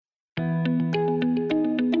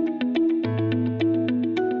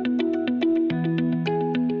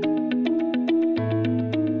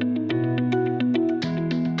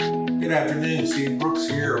afternoon, Steve Brooks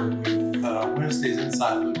here with Wednesday's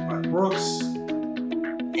Inside Look by Brooks.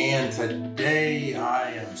 And today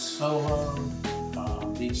I am solo.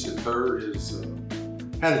 Beach the Third is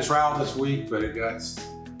had a trial this week, but it got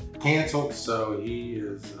canceled, so he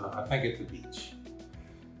is, I think, at the beach.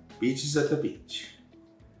 Beach is at the beach.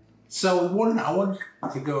 So I wanted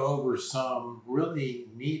to go over some really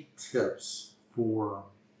neat tips for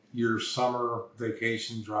your summer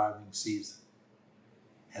vacation driving season.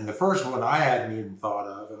 And the first one I hadn't even thought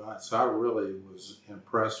of, and so I really was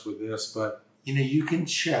impressed with this, but you can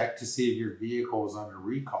check to see if your vehicle is under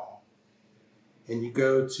recall. And you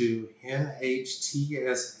go to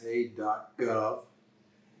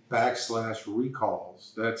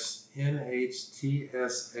NHTSA.gov/recalls. That's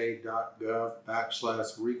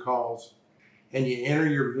NHTSA.gov/recalls. And you enter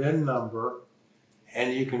your VIN number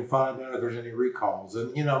and you can find out if there's any recalls.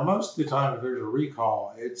 And most of the time if there's a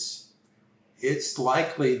recall, it's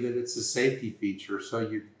likely that it's a safety feature. So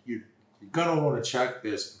you're going to want to check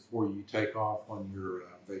this before you take off on your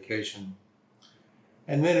vacation.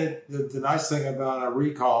 And then the nice thing about a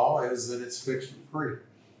recall is that it's fixed for free.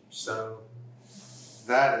 So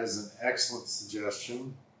that is an excellent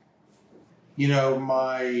suggestion.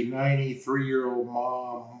 My 93-year-old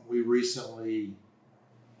mom, we recently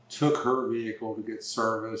took her vehicle to get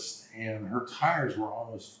serviced and her tires were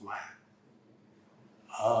almost flat.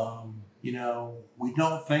 We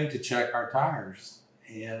don't think to check our tires.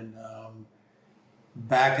 And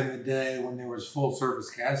back in the day when there was full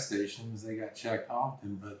service gas stations, they got checked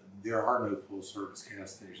often, but there are no full service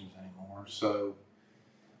gas stations anymore. So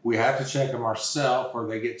we have to check them ourselves, or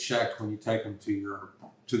they get checked when you take them to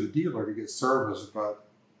the dealer to get serviced. But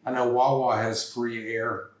I know Wawa has free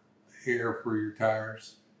air for your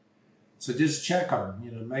tires. So just check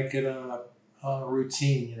them, make it a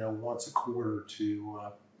routine, once a quarter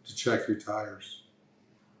to check your tires.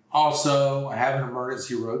 Also, I have an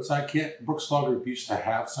emergency roadside kit. Brooks Law Group used to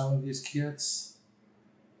have some of these kits.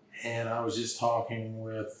 And I was just talking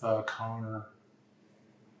with Connor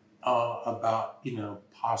about,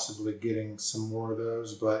 possibly getting some more of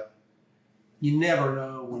those. But you never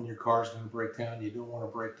know when your car's going to break down. You don't want to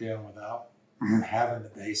break down without having the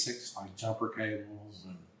basics like jumper cables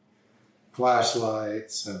and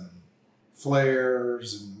flashlights and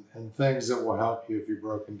flares and things that will help you if you're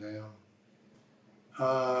broken down.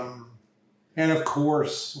 And of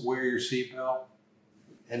course, wear your seatbelt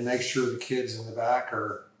and make sure the kids in the back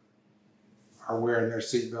are wearing their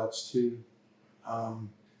seatbelts too.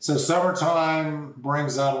 So summertime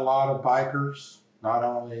brings out a lot of bikers, not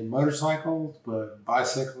only motorcycles, but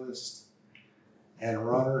bicyclists and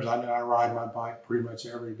runners. I know I ride my bike pretty much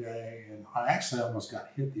every day, and I actually almost got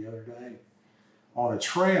hit the other day on a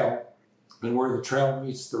trail, and where the trail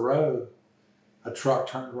meets the road, a truck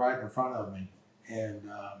turned right in front of me. And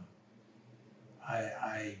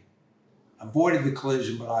I avoided the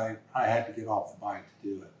collision, but I had to get off the bike to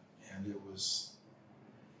do it. And it was,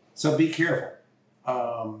 so be careful.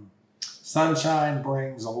 Sunshine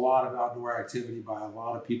brings a lot of outdoor activity by a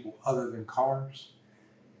lot of people other than cars.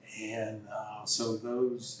 And so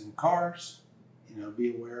those in cars,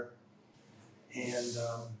 be aware. And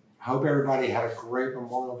I hope everybody had a great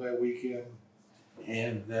Memorial Day weekend.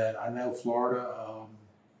 And that I know Florida,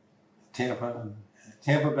 Tampa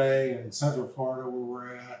Bay and Central Florida where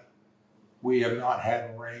we're at, we have not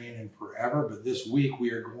had rain in forever, but this week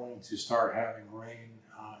we are going to start having rain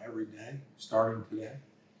every day, starting today.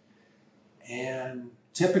 And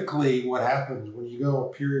typically what happens when you go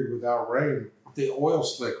a period without rain, the oil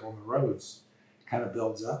slick on the roads kind of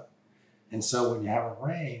builds up. And so when you have a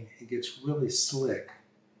rain, it gets really slick.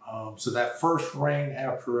 So that first rain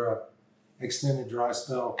after a extended dry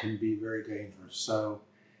spell can be very dangerous. So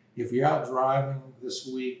if you're out driving this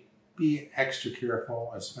week, be extra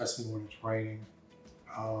careful, especially when it's raining.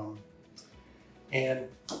 And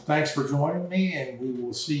thanks for joining me, and we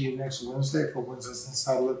will see you next Wednesday for Wednesday's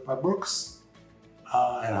Inside Look by Brooks.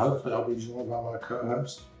 And hopefully I'll be joined by my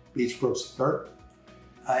co-host, Beach Brooks III.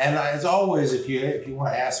 And as always, if you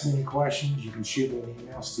want to ask me any questions, you can shoot me an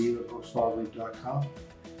email, steve@brookslawgroup.com.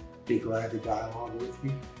 Be glad to dialogue with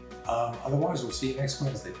you. Otherwise, we'll see you next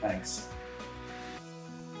Wednesday. Thanks.